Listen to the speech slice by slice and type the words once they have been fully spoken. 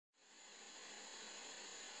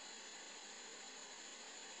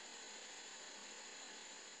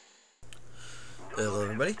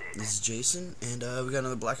everybody, this is Jason, and we got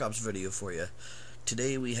another Black Ops video for you.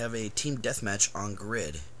 Today we have a Team Deathmatch on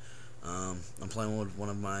Grid. I'm playing with one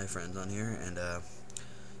of my friends on here, and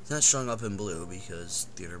it's not showing up in blue because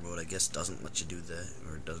theater mode, I guess, doesn't let you do that,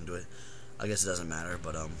 or doesn't do it. I guess it doesn't matter,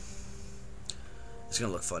 but it's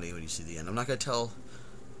gonna look funny when you see the end. I'm not gonna tell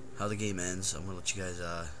how the game ends. I'm gonna let you guys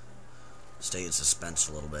stay in suspense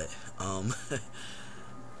a little bit,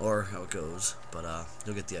 or how it goes, but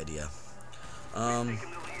you'll get the idea.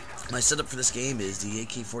 My setup for this game is the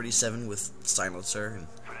AK-47 with silencer, and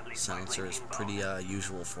silencer is pretty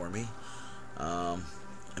usual for me. I'm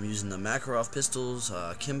using the Makarov pistols,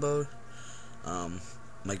 Kimbo.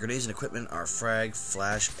 My grenades and equipment are frag,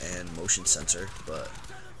 flash, and motion sensor, but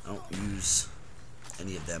I don't use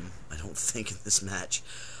any of them, I don't think, in this match.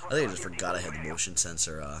 I think I just forgot I had the motion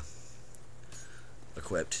sensor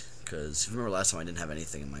equipped, because if you remember last time I didn't have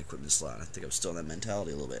anything in my equipment slot. I think I'm still in that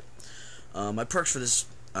mentality a little bit. My perks for this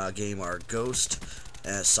game are Ghost,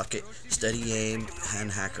 Suck It, Steady Aim,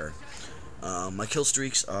 and Hacker. My kill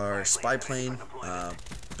streaks are Spy Plane,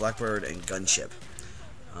 Blackbird, and Gunship.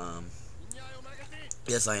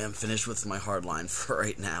 Yes, I am finished with my hardline for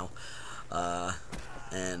right now.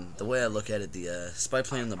 And the way I look at it, the Spy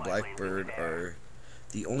Plane and the Blackbird are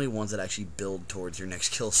the only ones that actually build towards your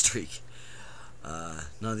next kill streak. None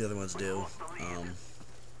of the other ones do.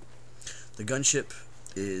 The Gunship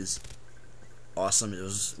is awesome. It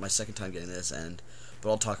was my second time getting this, but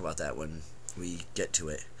I'll talk about that when we get to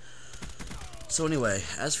it. So anyway,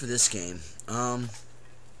 as for this game, I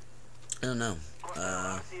don't know.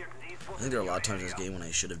 I think there are a lot of times in this game when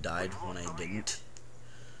I should have died when I didn't.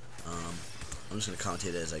 I'm just gonna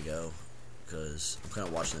commentate it as I go because I'm kind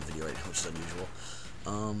of watching the video right now, which is unusual.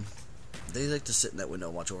 They like to sit in that window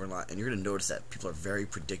and watch over a lot, and you're gonna notice that people are very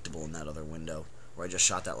predictable in that other window where I just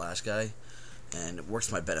shot that last guy. And it works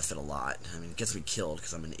to my benefit a lot. I mean, it gets me killed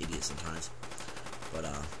because I'm an idiot sometimes. But,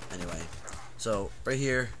 anyway. So, right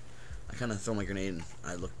here, I kind of throw my grenade and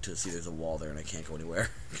I look to see there's a wall there and I can't go anywhere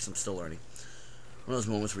because I'm still learning. One of those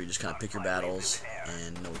moments where you just kind of pick your battles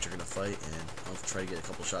and know what you're going to fight. And I'll try to get a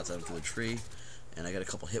couple shots at him through the tree. And I got a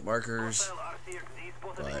couple hit markers.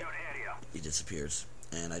 But he disappears.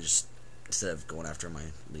 And I just, instead of going after him,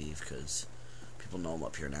 I leave because people know I'm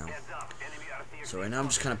up here now. So right now I'm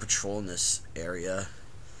just kind of patrolling this area,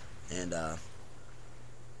 and I'm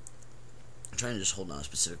trying to just hold on a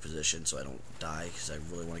specific position so I don't die, because I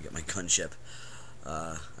really want to get my gunship.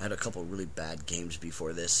 I had a couple really bad games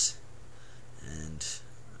before this, and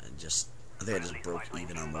I think I just broke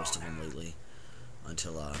even on most of them lately,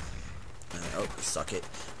 until, oh, suck it,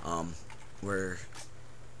 where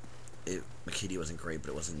my KD wasn't great, but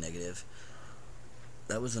it wasn't negative.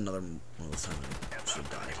 That was another one of those times I should have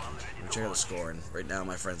died. Let me check out the score, and right now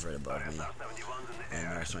my friend's right above me,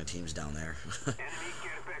 and the rest of my team's down there.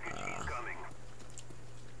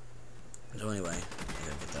 So anyway, I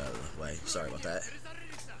gotta get that out of the way. Sorry about that.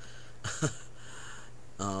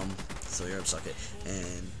 So here I'm Suck It,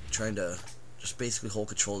 and trying to just basically hold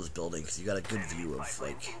control of this building, because you got a good view of,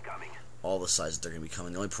 like, all the sides that they're gonna be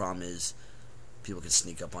coming. The only problem is people can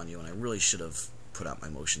sneak up on you, and I really should have put out my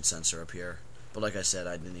motion sensor up here. But like I said,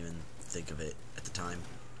 I didn't even think of it at the time.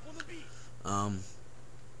 Here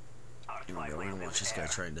we go. We're gonna watch this guy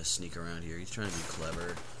trying to sneak around here. He's trying to be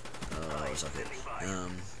clever. Oh, Suck It.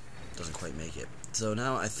 Doesn't quite make it. So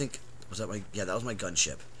now I think, that was my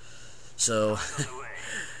gunship. So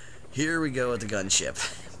here we go with the gunship.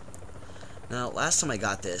 Now, last time I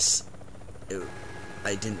got this, it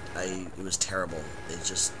was terrible. It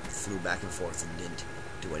just flew back and forth and didn't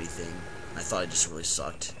do anything. I thought it just really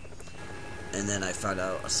sucked. And then I found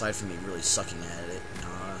out, aside from me really sucking at it,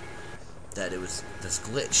 that it was just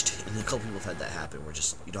glitched. And a couple people have had that happen, where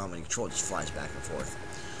just you don't have any control, it just flies back and forth.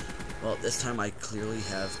 Well, this time I clearly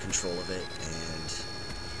have control of it, and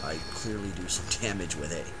I clearly do some damage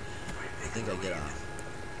with it. I think I get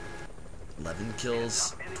 11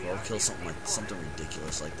 kills, 12 kills, something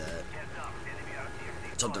ridiculous like that.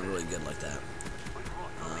 Something really good like that.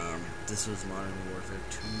 This was Modern Warfare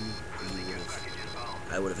 2.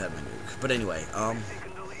 I would have had my nuke. But anyway, I've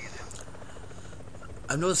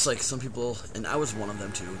noticed, like, some people, and I was one of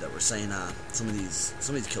them too, that were saying some of these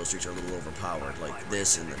kill streaks are a little overpowered, like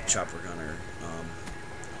this and the chopper gunner.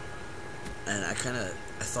 And I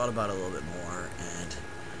thought about it a little bit more,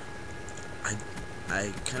 and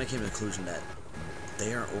I kind of came to the conclusion that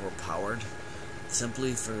they aren't overpowered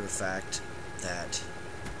simply for the fact that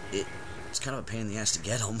it's kind of a pain in the ass to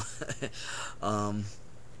get them.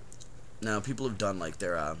 Now, people have done, like,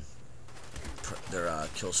 their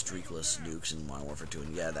kill streakless nukes in Modern Warfare 2,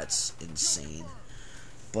 and yeah, that's insane.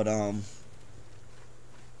 But, I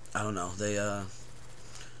don't know, they,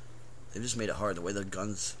 they've just made it hard. The way the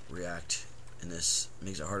guns react in this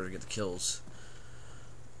makes it harder to get the kills.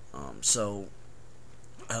 So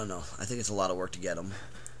I don't know. I think it's a lot of work to get them,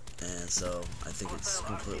 and so I think it's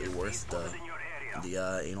completely worth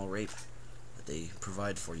the anal rape that they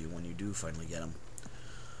provide for you when you do finally get them.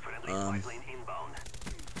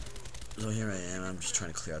 So here I am. I'm just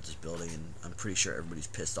trying to clear out this building, and I'm pretty sure everybody's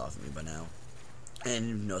pissed off at me by now. And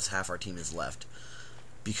you notice half our team is left,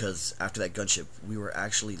 because after that gunship, we were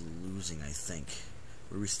actually losing, I think.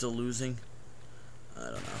 Were we still losing? I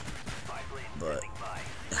don't know. But I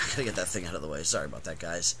gotta get that thing out of the way. Sorry about that,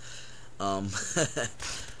 guys. And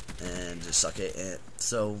just suck it. And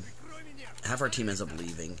so half our team ends up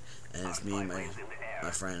leaving, and it's me and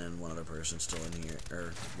my friend and one other person still in here,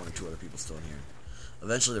 or one or two other people still in here.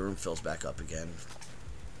 Eventually the room fills back up again,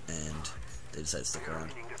 and they decide to stick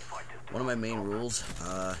around. One of my main rules,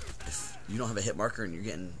 if you don't have a hit marker and you're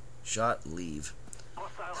getting shot, leave.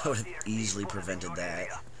 I would have easily prevented that.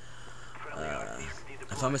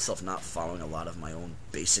 I found myself not following a lot of my own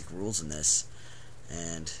basic rules in this,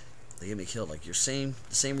 and they get me killed. Like the same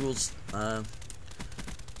rules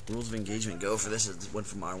of engagement go for this as went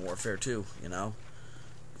for Modern Warfare 2, you know?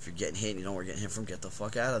 If you're getting hit and you know where you're getting hit from, get the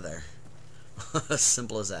fuck out of there.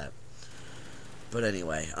 Simple as that. But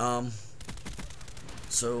anyway,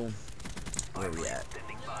 so where are we at?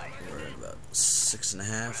 We're at about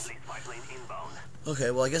 6.5.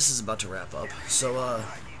 Okay, well I guess this is about to wrap up. So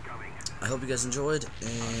I hope you guys enjoyed,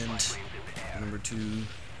 and remember to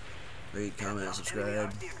rate, comment,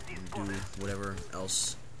 subscribe, and do whatever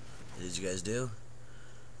else it is you guys do.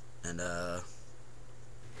 And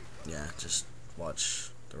yeah, just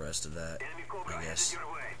watch the rest of that, I guess.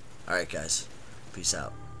 Alright guys, peace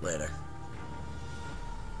out. Later.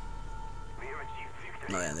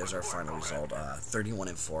 Oh yeah, there's our final result.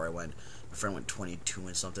 31-4 I went. My friend went 22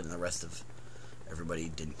 and something, and the rest of everybody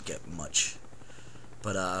didn't get much.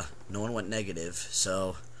 But no one went negative,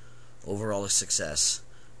 so overall a success.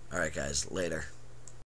 Alright guys, later.